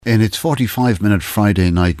In its 45-minute Friday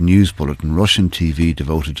night news bulletin, Russian TV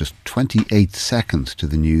devoted just 28 seconds to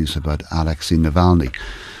the news about Alexei Navalny.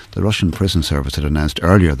 The Russian prison service had announced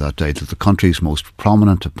earlier that day that the country's most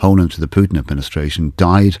prominent opponent to the Putin administration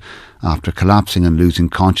died after collapsing and losing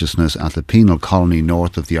consciousness at the penal colony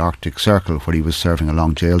north of the Arctic Circle, where he was serving a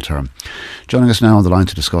long jail term. Joining us now on the line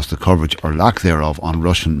to discuss the coverage, or lack thereof, on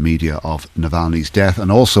Russian media of Navalny's death,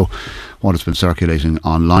 and also what has been circulating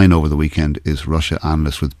online over the weekend, is Russia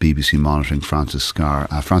analyst with BBC Monitoring, Francis Scarr.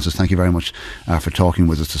 Francis, thank you very much for talking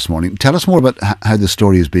with us this morning. Tell us more about how this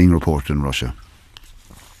story is being reported in Russia.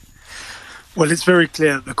 Well, it's very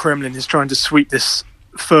clear that the Kremlin is trying to sweep this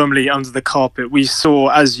firmly under the carpet. We saw,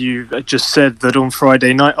 as you just said, that on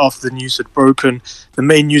Friday night, after the news had broken, the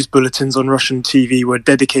main news bulletins on Russian TV were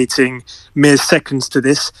dedicating mere seconds to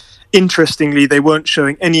this. Interestingly, they weren't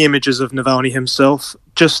showing any images of Navalny himself,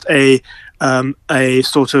 just a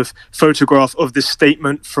sort of photograph of this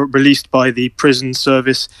statement released by the prison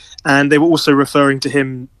service, and they were also referring to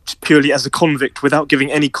him purely as a convict without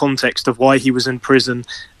giving any context of why he was in prison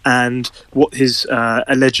and what his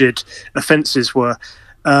alleged offences were.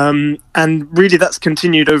 And really that's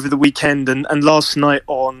continued over the weekend, and last night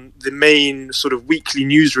on the main sort of weekly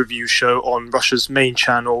news review show on Russia's main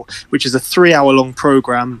channel, which is a 3-hour-long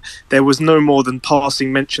programme, there was no more than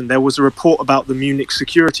passing mention. There was a report about the Munich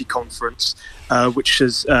Security Conference, which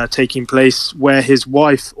is taking place, where his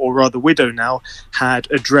wife, or rather widow now, had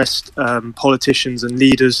addressed politicians and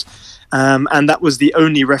leaders, and that was the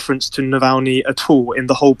only reference to Navalny at all in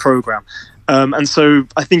the whole programme. And so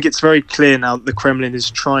I think it's very clear now that the Kremlin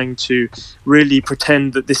is trying to really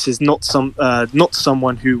pretend that this is not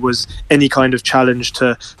someone who was any kind of challenge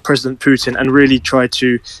to President Putin, and really try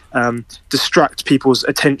to distract people's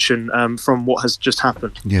attention from what has just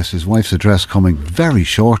happened. Yes, his wife's address coming very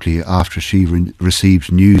shortly after she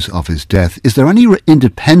received news of his death. Is there any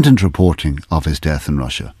independent reporting of his death in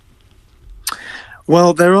Russia?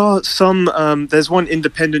 Well, there are some. There's one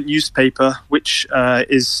independent newspaper which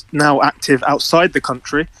is now active outside the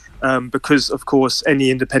country, because, of course,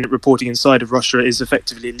 any independent reporting inside of Russia is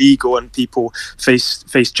effectively illegal, and people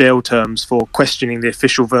face jail terms for questioning the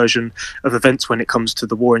official version of events when it comes to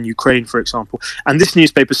the war in Ukraine, for example. And this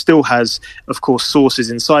newspaper still has, of course,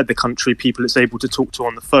 sources inside the country, people it's able to talk to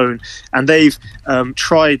on the phone, and they've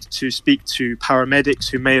tried to speak to paramedics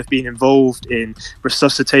who may have been involved in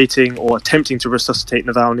resuscitating or attempting to resuscitate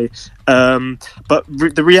Navalny. But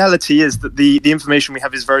the reality is that the information we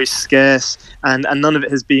have is very scarce, and none of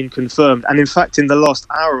it has been confirmed. And in fact, in the last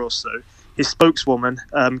hour or so, his spokeswoman,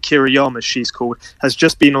 Kira Yarmouth, she's called, has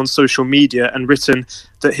just been on social media and written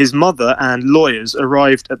that his mother and lawyers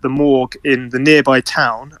arrived at the morgue in the nearby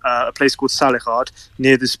town, a place called Salihard,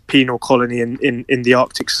 near this penal colony in the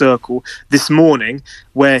Arctic Circle, this morning,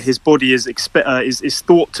 where his body is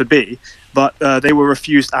thought to be. But they were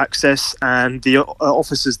refused access, and the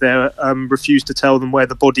officers there refused to tell them where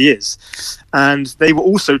the body is. And they were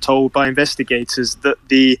also told by investigators that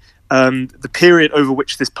the period over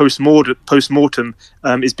which this post-mortem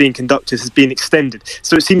is being conducted has been extended.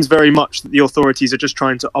 So it seems very much that the authorities are just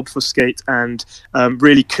trying to obfuscate and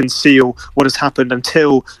really conceal what has happened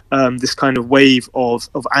until this kind of wave of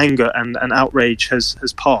anger and outrage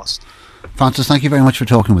has passed. Francis, thank you very much for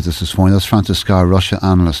talking with us this morning. That's Francis Scarr, Russia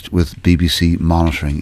analyst with BBC Monitoring.